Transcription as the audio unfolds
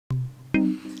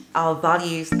Our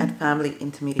values at Family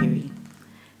Intermediary.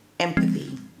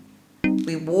 Empathy.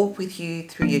 We walk with you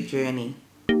through your journey.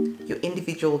 Your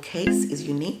individual case is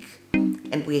unique,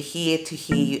 and we're here to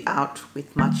hear you out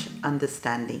with much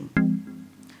understanding.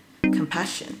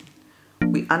 Compassion.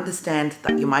 We understand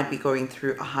that you might be going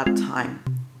through a hard time.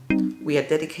 We are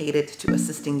dedicated to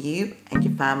assisting you and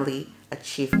your family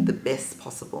achieve the best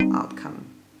possible outcome.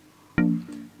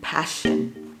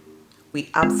 Passion. We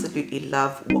absolutely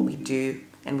love what we do,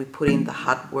 and we put in the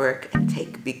hard work and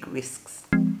take big risks.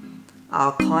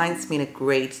 Our clients mean a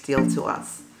great deal to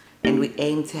us, and we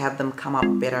aim to have them come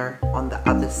out better on the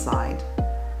other side.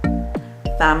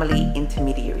 Family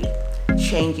Intermediary.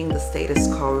 Changing the status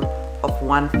quo of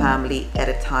one family at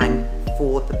a time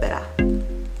for the better.